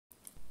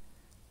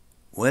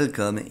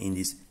Welcome in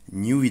this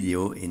new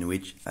video in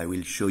which I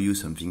will show you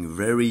something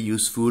very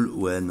useful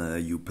when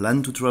you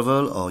plan to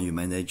travel or you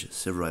manage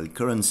several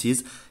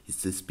currencies.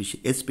 It's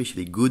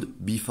especially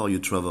good before you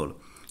travel.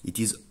 It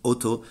is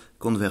auto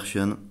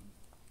conversion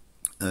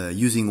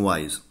using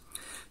Wise.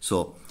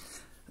 So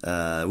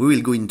we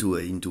will go into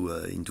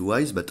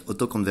Wise, but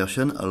auto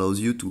conversion allows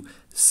you to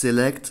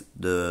select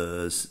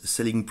the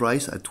selling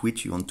price at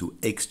which you want to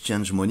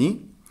exchange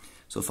money.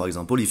 So for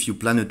example, if you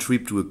plan a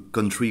trip to a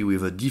country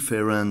with a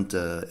different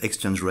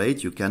exchange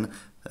rate, you can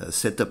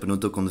set up an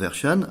auto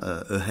conversion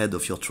ahead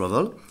of your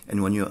travel.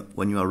 And when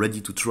you are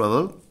ready to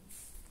travel,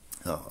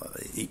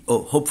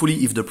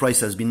 hopefully if the price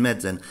has been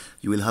met, then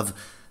you will have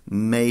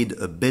made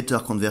a better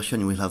conversion.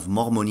 You will have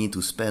more money to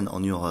spend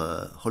on your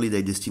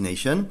holiday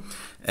destination.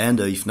 And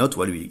if not,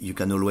 well, you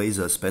can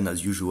always spend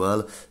as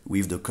usual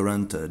with the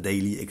current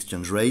daily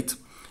exchange rate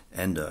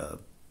and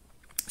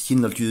still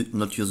not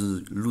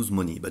lose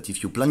money. But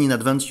if you plan in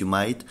advance, you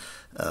might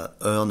not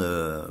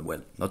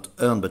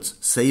earn, but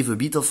save a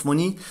bit of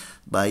money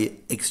by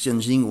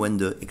exchanging when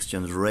the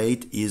exchange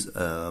rate is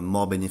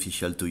more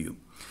beneficial to you.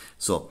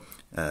 So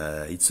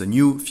it's a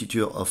new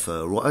feature of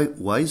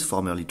Wise,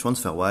 formerly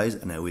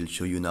TransferWise, and I will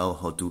show you now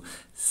how to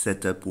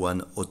set up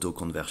one auto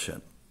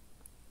conversion.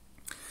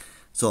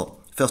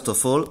 So first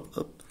of all,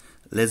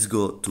 let's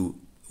go to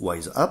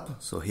Wise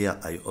app. So here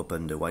I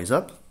open the Wise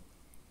app.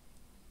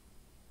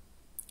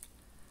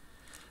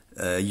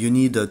 You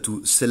need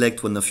to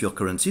select one of your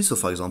currencies. So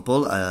for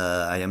example,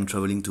 I am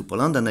traveling to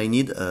Poland and I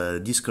need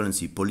this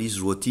currency, Polish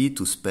zloty,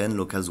 to spend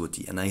local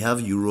zloty. And I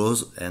have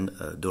euros and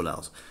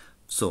dollars.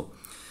 So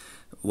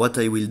what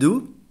I will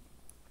do,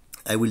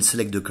 I will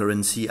select the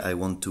currency I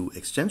want to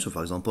exchange. So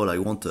for example, I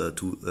want to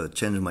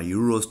change my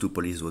euros to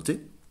Polish zloty.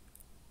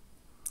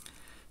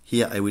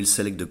 Here I will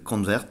select the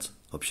convert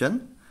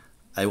option.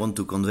 I want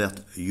to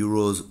convert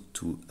euros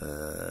to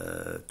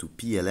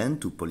PLN,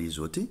 to Polish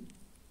zloty.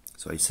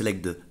 So I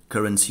select the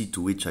currency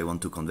to which I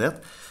want to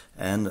convert,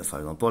 and for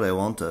example, I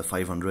want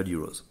 500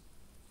 euros.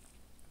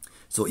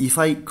 So if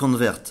I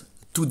convert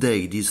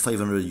today these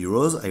 500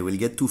 euros, I will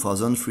get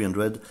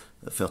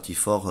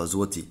 2,334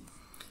 zloty,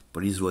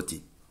 Polish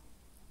zloty.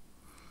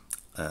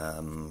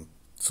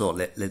 So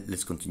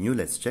let's continue,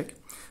 let's check.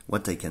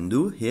 What I can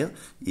do here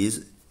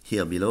is,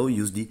 here below,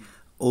 use the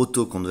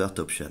auto convert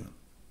option.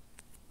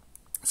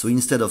 So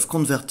instead of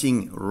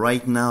converting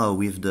right now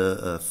with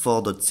the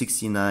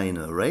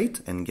 4.69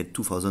 rate and get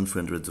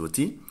 2,300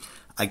 zloty,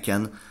 I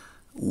can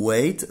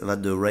wait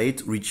that the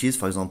rate reaches,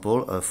 for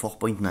example,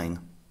 4.9.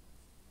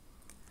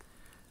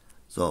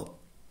 So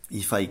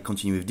if I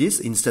continue with this,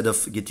 instead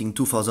of getting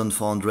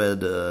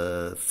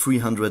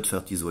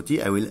 2,330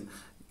 zloty, I will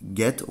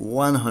get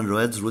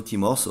 100 zloty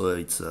more. So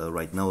it's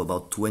right now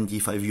about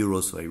 25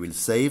 euros. So I will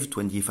save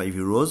 25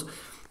 euros.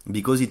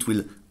 Because it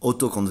will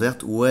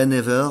auto-convert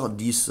whenever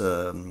this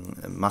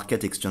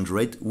market exchange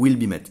rate will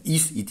be met,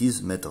 if it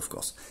is met, of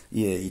course.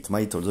 It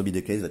might also be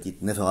the case that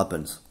it never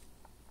happens.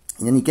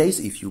 In any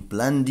case, if you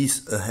plan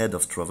this ahead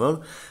of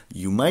travel,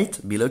 you might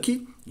be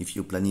lucky if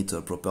you plan it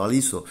properly.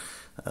 So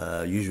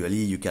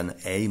usually you can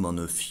aim on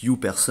a few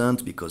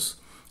percent, because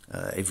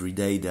every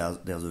day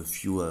there's a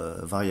few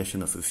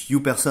variation of a few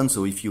percent.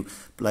 So if you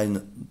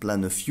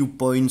plan a few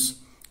points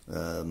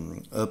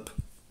up,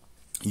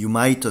 you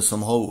might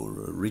somehow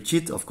reach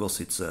it. Of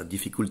course, it's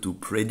difficult to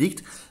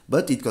predict,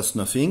 but it costs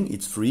nothing,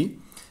 it's free.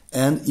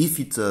 And if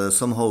it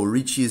somehow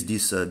reaches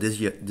this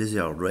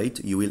desired rate,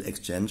 you will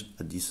exchange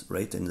at this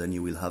rate, and then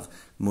you will have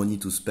money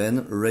to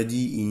spend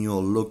ready in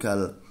your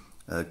local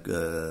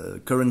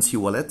currency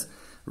wallet,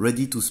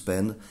 ready to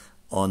spend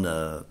on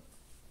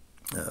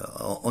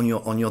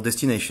your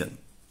destination.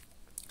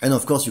 And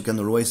of course, you can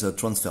always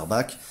transfer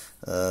back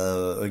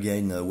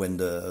again when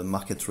the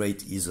market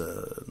rate is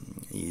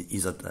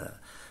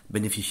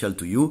beneficial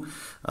to you.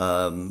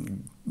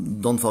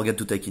 Don't forget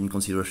to take in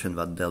consideration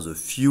that there's a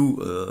few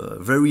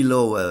very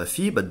low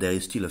fee, but there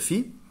is still a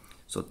fee.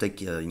 So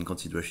take in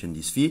consideration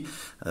this fee.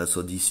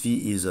 So this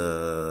fee is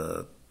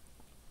a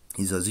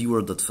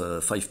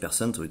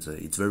 0.5%, so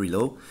it's very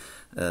low.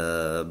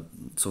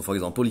 So for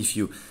example, if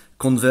you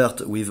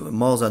convert with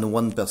more than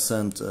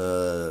 1%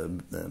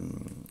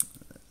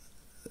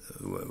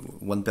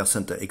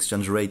 1%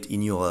 exchange rate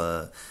in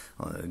your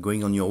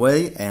going on your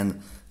way,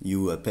 and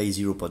you pay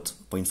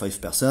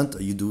 0.5%,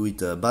 you do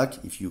it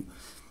back. If you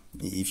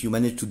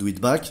manage to do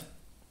it back,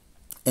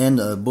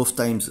 and both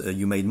times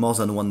you made more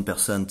than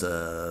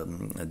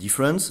 1%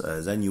 difference,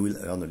 then you will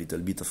earn a little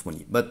bit of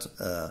money. But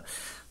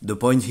the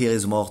point here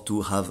is more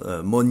to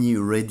have money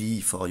ready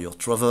for your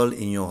travel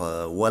in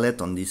your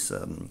wallet on this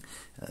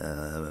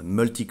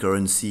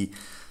multi-currency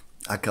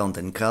account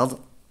and card,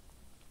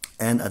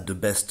 and at the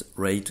best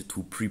rate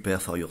to prepare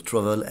for your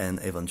travel and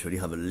eventually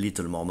have a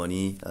little more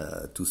money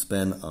to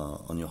spend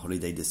on your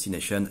holiday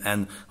destination.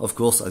 And of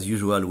course, as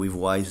usual with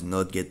Wise,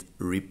 not get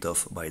ripped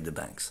off by the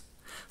banks.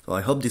 So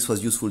I hope this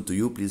was useful to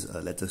you. Please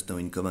let us know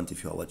in comment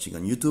if you are watching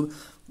on YouTube.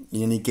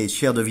 In any case,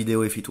 share the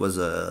video if it was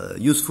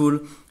useful.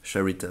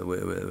 Share it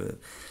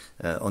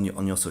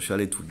on your social,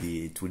 it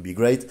would be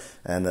great.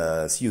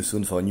 And see you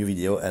soon for a new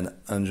video, and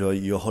enjoy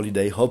your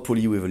holiday,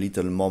 hopefully with a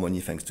little more money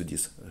thanks to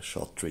this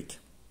short trick.